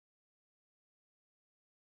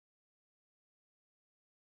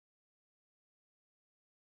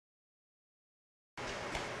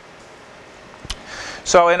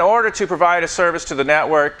So in order to provide a service to the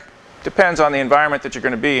network, depends on the environment that you're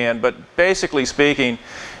going to be in, but basically speaking,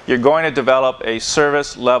 you're going to develop a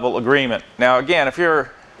service level agreement. Now again, if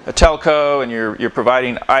you're a telco and you're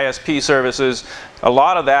providing ISP services, a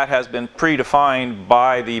lot of that has been predefined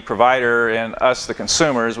by the provider and us, the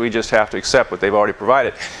consumers. We just have to accept what they've already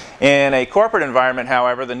provided. In a corporate environment,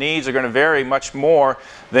 however, the needs are going to vary much more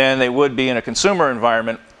than they would be in a consumer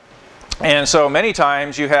environment. And so many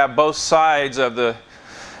times you have both sides of the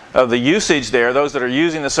usage there, those that are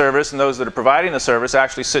using the service and those that are providing the service,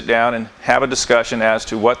 actually sit down and have a discussion as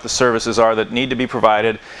to what the services are that need to be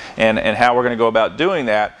provided and how we're going to go about doing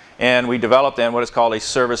that. And we develop then what is called a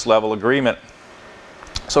service level agreement.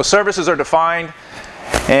 So services are defined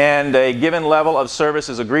and a given level of service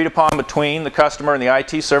is agreed upon between the customer and the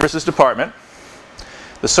IT services department.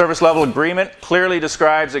 The service level agreement clearly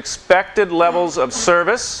describes expected levels of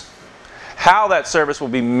service, how that service will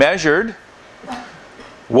be measured,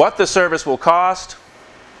 what the service will cost,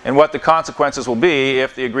 and what the consequences will be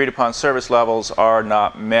if the agreed upon service levels are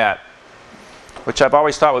not met. Which I've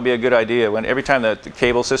always thought would be a good idea. When every time the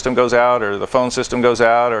cable system goes out or the phone system goes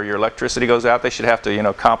out or your electricity goes out, they should have to, you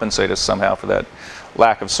know, compensate us somehow for that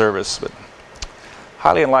lack of service. But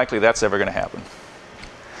highly unlikely that's ever going to happen.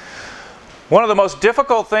 One of the most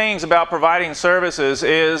difficult things about providing services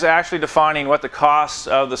is actually defining what the costs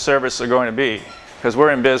of the service are going to be. Because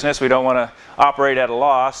we're in business, we don't want to operate at a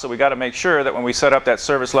loss, so we got to make sure that when we set up that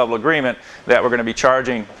service level agreement that we're going to be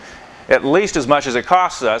charging at least as much as it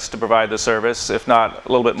costs us to provide the service, if not a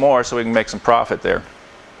little bit more, so we can make some profit there.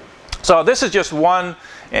 So this is just one,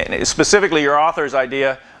 specifically your author's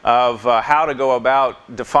idea of how to go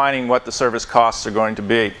about defining what the service costs are going to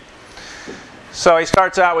be. So he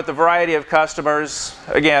starts out with the variety of customers.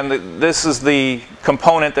 Again, this is the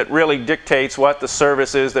component that really dictates what the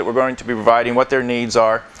service is that we're going to be providing, what their needs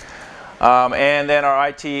are. And then our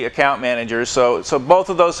IT account managers. So both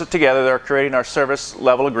of those together, they're creating our service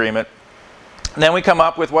level agreement. And then we come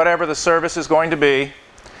up with whatever the service is going to be.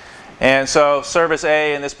 And so service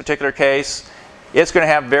A in this particular case, it's going to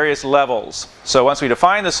have various levels. So once we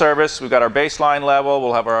define the service, we've got our baseline level,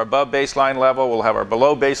 we'll have our above baseline level, we'll have our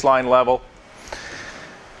below baseline level.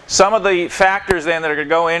 Some of the factors then that are going to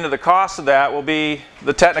go into the cost of that will be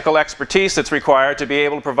the technical expertise that's required to be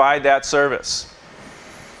able to provide that service.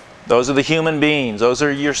 Those are the human beings, those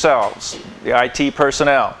are yourselves, the IT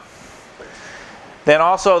personnel. Then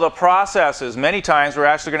also the processes. Many times we're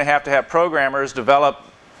actually going to have programmers develop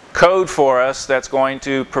code for us that's going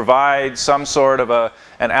to provide some sort of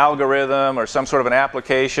an algorithm or some sort of an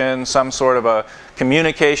application, some sort of a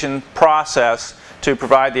communication process to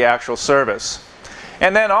provide the actual service.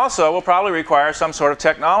 And then also we'll probably require some sort of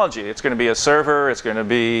technology. It's going to be a server, it's going to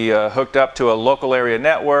be hooked up to a local area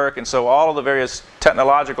network, and so all of the various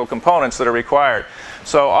technological components that are required.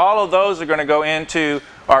 So all of those are going to go into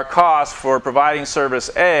our cost for providing service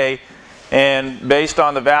A, and based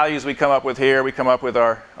on the values we come up with here, we come up with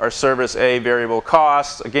our service A variable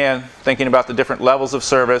costs. Again, thinking about the different levels of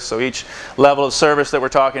service, so each level of service that we're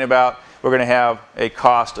talking about, we're going to have a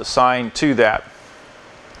cost assigned to that.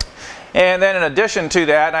 And then in addition to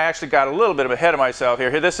that, and I actually got a little bit ahead of myself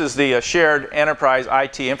here. This is the shared enterprise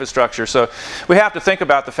IT infrastructure. So we have to think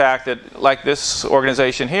about the fact that, like this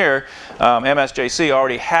organization here, MSJC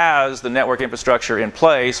already has the network infrastructure in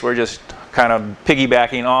place. We're just kind of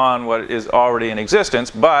piggybacking on what is already in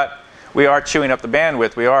existence, but we are chewing up the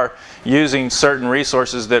bandwidth. We are using certain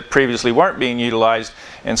resources that previously weren't being utilized,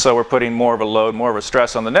 and so we're putting more of a load, more of a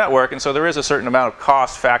stress on the network, and so there is a certain amount of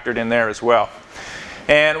cost factored in there as well.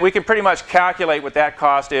 And we can pretty much calculate what that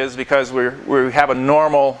cost is because we have a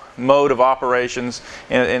normal mode of operations,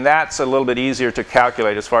 and that's a little bit easier to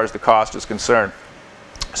calculate as far as the cost is concerned.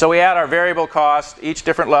 So we add our variable cost, each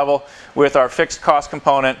different level, with our fixed cost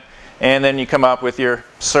component, and then you come up with your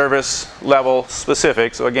service level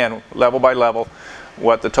specific. So again, level by level,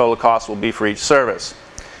 what the total cost will be for each service.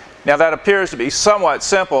 Now that appears to be somewhat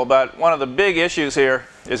simple, but one of the big issues here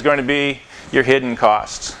is going to be your hidden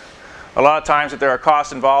costs. A lot of times that there are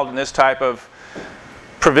costs involved in this type of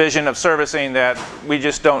provision of servicing that we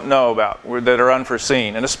just don't know about, that are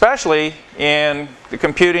unforeseen. And especially in the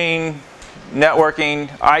computing, networking,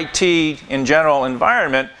 IT in general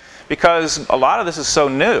environment, because a lot of this is so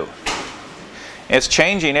new. It's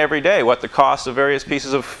changing every day what the costs of various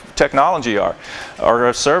pieces of technology are,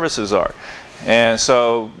 or services are. And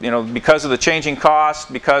so, you know, because of the changing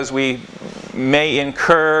costs, because we may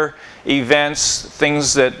incur events,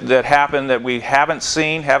 things that happen that we haven't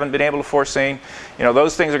seen, haven't been able to foresee, you know,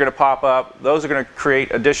 those things are going to pop up. Those are going to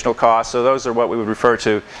create additional costs. So those are what we would refer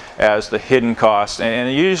to as the hidden costs.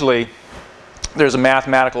 And usually there's a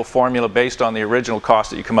mathematical formula based on the original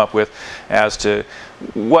cost that you come up with as to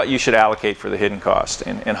what you should allocate for the hidden cost.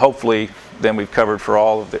 And hopefully then we've covered for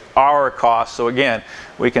all of our costs. So again,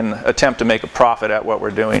 we can attempt to make a profit at what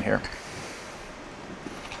we're doing here.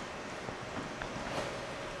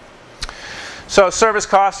 So service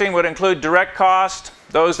costing would include direct cost,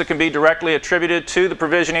 those that can be directly attributed to the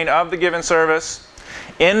provisioning of the given service.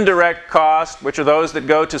 Indirect cost, which are those that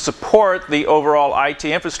go to support the overall IT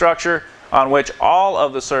infrastructure on which all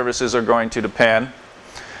of the services are going to depend.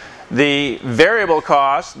 The variable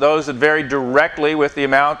costs, those that vary directly with the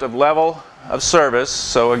amount of level of service.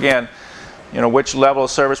 So again, which level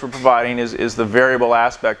of service we're providing is the variable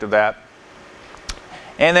aspect of that.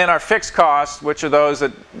 And then our fixed costs, which are those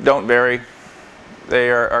that don't vary. They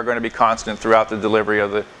are going to be constant throughout the delivery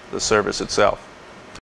of the service itself.